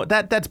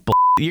 That's bull.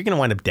 You're going to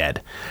wind up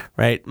dead,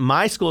 right?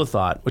 My school of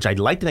thought, which I'd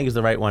like to think is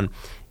the right one,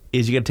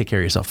 is you got to take care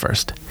of yourself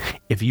first.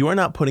 If you are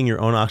not putting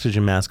your own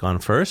oxygen mask on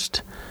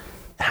first,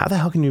 how the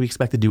hell can you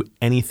expect to do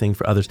anything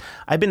for others?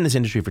 I've been in this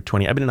industry I've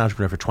been an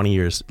entrepreneur for 20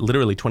 years,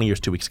 literally 20 years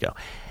 2 weeks ago.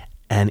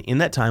 And in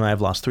that time,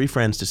 I've lost 3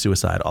 friends to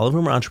suicide, all of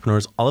whom are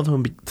entrepreneurs, all of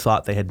whom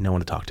thought they had no one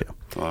to talk to.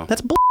 Wow.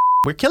 That's bull.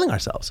 We're killing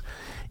ourselves.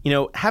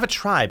 Have a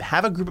tribe,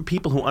 have a group of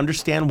people who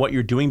understand what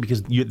you're doing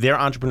because they're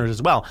entrepreneurs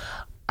as well.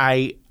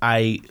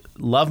 I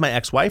love my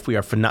ex-wife. We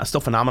are still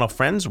phenomenal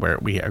friends.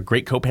 We are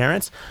great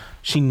co-parents.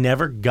 She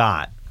never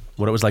got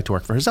what it was like to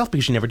work for herself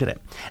because she never did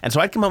it. And so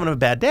I'd come home and have a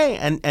bad day,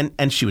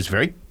 and she was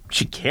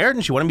she cared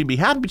and she wanted me to be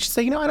happy, but she'd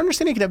say, I don't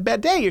understand. You can have a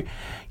bad day.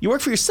 You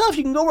work for yourself.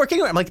 You can go work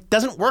anywhere. I'm like, it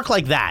doesn't work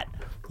like that.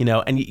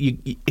 And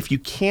if you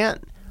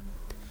can't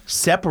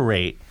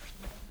separate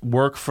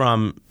work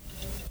from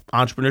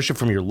entrepreneurship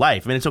from your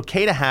life. I mean, it's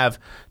okay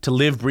to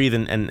live, breathe,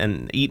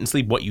 and eat and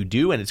sleep what you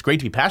do, and it's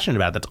great to be passionate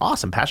about it. That's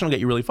awesome. Passion will get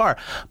you really far.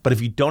 But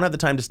if you don't have the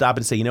time to stop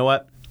and say, you know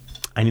what?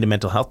 I need a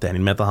mental health day. I need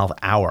a mental health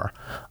hour.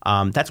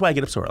 That's why I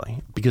get up so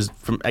early, because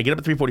I get up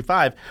at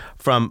 3:45.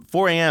 From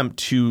 4 a.m.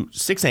 to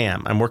 6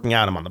 a.m. I'm working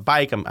out. I'm on the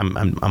bike. I'm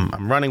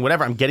running.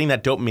 Whatever. I'm getting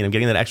that dopamine. I'm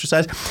getting that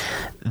exercise.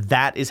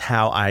 That is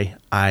how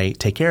I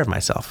take care of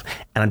myself.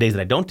 And on days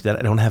that I don't do that,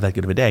 I don't have that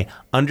good of a day.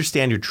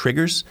 Understand your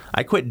triggers.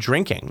 I quit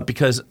drinking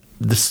because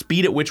the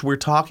speed at which we're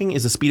talking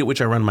is the speed at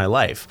which I run my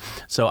life.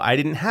 So I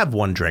didn't have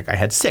one drink. I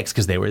had 6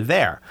 because they were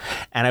there.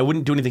 And I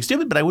wouldn't do anything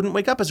stupid, but I wouldn't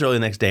wake up as early the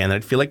next day, and then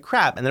I'd feel like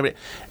crap. And then it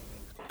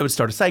would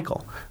start a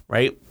cycle,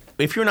 right?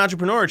 If you're an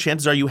entrepreneur,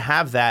 chances are you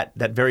have that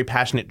very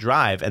passionate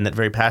drive and that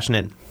very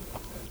passionate.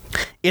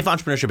 If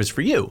entrepreneurship is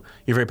for you,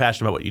 you're very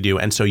passionate about what you do,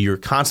 and so you're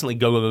constantly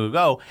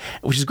go,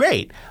 which is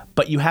great.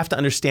 But you have to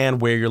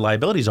understand where your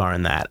liabilities are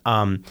in that.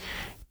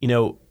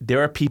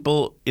 There are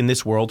people in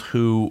this world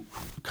who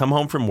come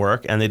home from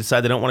work and they decide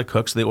they don't want to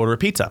cook, so they order a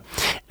pizza.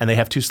 And they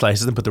have 2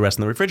 slices and put the rest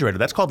in the refrigerator.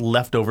 That's called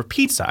leftover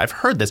pizza. I've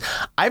heard this.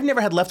 I've never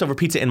had leftover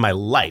pizza in my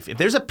life. If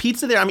there's a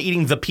pizza there, I'm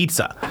eating the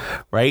pizza,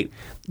 right?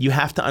 You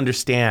have to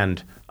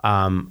understand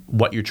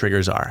what your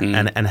triggers are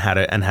and how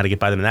to get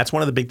by them. And that's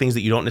one of the big things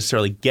that you don't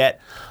necessarily get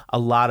a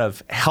lot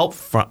of help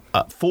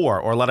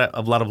for or a lot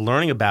of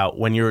learning about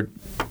when you're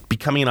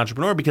becoming an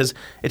entrepreneur, because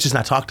it's just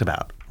not talked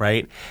about,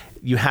 right?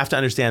 You have to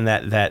understand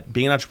that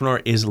being an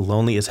entrepreneur is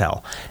lonely as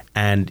hell,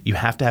 and you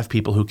have to have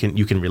people who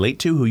you can relate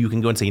to, who you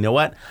can go and say, you know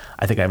what,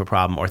 I think I have a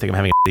problem, or I think I'm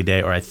having a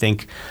day, or I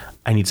think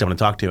I need someone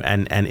to talk to.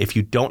 And if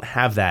you don't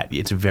have that,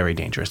 it's very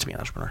dangerous to be an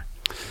entrepreneur.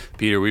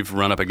 Peter, we've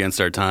run up against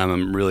our time.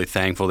 I'm really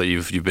thankful that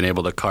you've been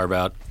able to carve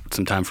out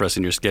some time for us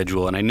in your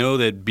schedule. And I know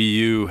that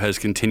BU has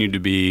continued to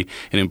be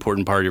an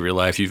important part of your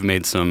life. You've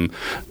made some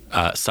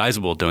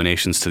sizable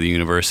donations to the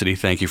university.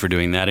 Thank you for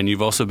doing that. And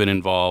you've also been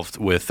involved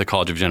with the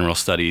College of General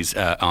Studies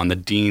on the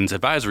Dean's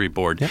Advisory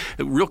Board. Yep.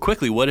 Real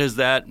quickly, what has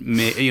that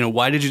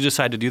why did you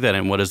decide to do that,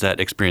 and what has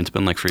that experience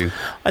been like for you?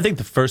 I think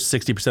the first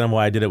 60% of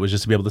why I did it was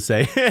just to be able to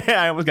say,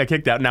 I almost got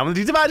kicked out. Now I'm on the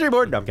Dean's Advisory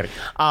Board. No, I'm kidding.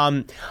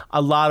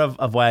 A lot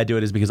of why I do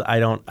it is because I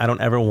don't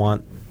ever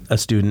want a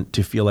student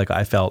to feel like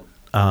I felt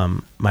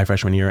my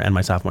freshman year and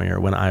my sophomore year,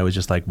 when I was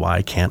just like,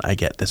 why can't I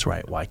get this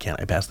right? Why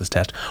can't I pass this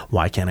test?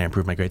 Why can't I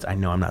improve my grades? I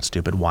know I'm not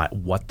stupid. What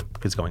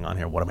is going on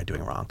here? What am I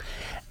doing wrong?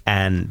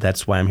 And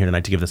that's why I'm here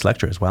tonight to give this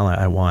lecture as well.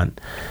 I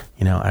want,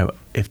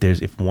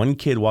 if one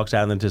kid walks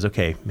out and then says,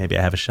 okay, maybe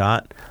I have a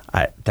shot,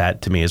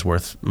 that to me is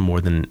worth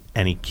more than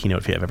any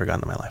keynote fee I've ever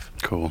gotten in my life.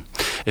 Cool.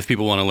 If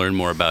people want to learn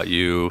more about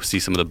you, see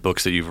some of the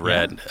books that you've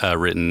read,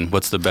 written,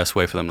 what's the best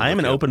way for them to I am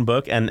an open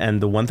book,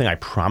 and the one thing I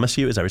promise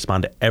you is I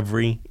respond to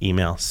every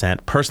email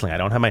sent personally. I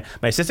don't have my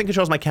assistant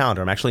controls my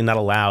calendar. I'm actually not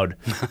allowed.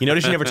 You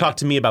notice you never talked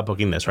to me about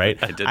booking this,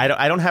 right? I did.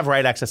 I don't have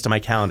right access to my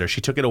calendar.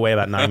 She took it away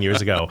about 9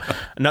 years ago.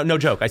 No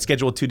joke. I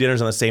scheduled 2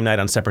 dinners on the same night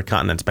on separate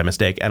continents by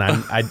mistake, and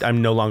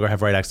I'm no longer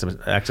have right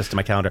access to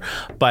my calendar.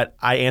 But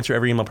I answer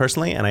every email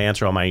personally, and I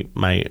answer all my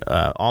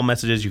all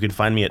messages. You can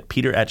find me at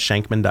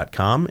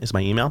peter@shankman.com is my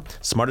email.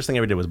 Smartest thing I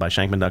ever did was buy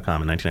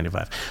shankman.com in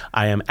 1995.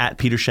 I am at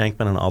Peter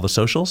Shankman on all the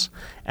socials,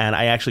 and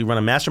I actually run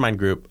a mastermind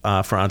group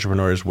for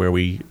entrepreneurs where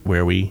we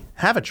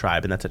have a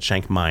tribe, and that's at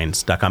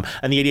shankminds.com.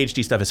 And the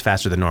ADHD stuff is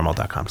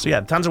fasterthannormal.com. So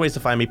yeah, tons of ways to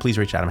find me. Please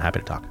reach out. I'm happy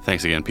to talk.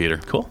 Thanks again, Peter.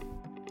 Cool.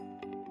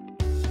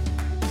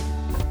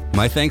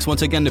 My thanks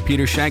once again to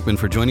Peter Shankman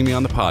for joining me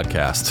on the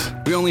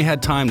podcast. We only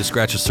had time to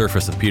scratch the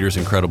surface of Peter's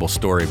incredible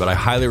story, but I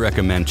highly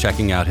recommend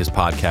checking out his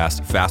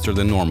podcast, Faster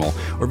Than Normal,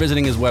 or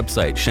visiting his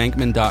website,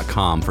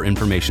 shankman.com, for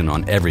information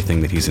on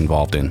everything that he's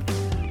involved in.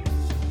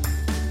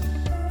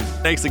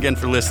 Thanks again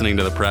for listening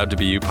to the Proud to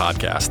Be You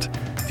podcast.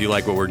 If you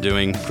like what we're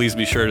doing, please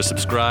be sure to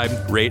subscribe,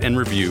 rate, and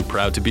review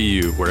Proud to Be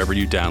You wherever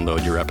you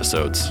download your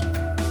episodes.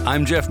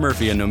 I'm Jeff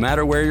Murphy, and no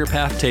matter where your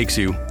path takes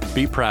you,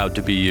 be proud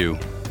to be you.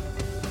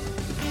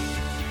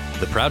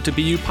 The Proud to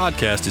Be You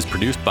podcast is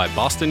produced by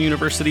Boston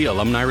University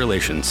Alumni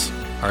Relations.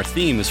 Our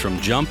theme is from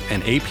Jump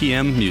and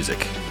APM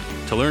Music.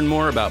 To learn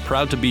more about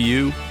Proud to Be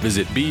You,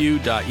 visit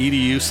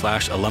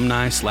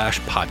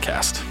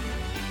bu.edu/alumni/podcast.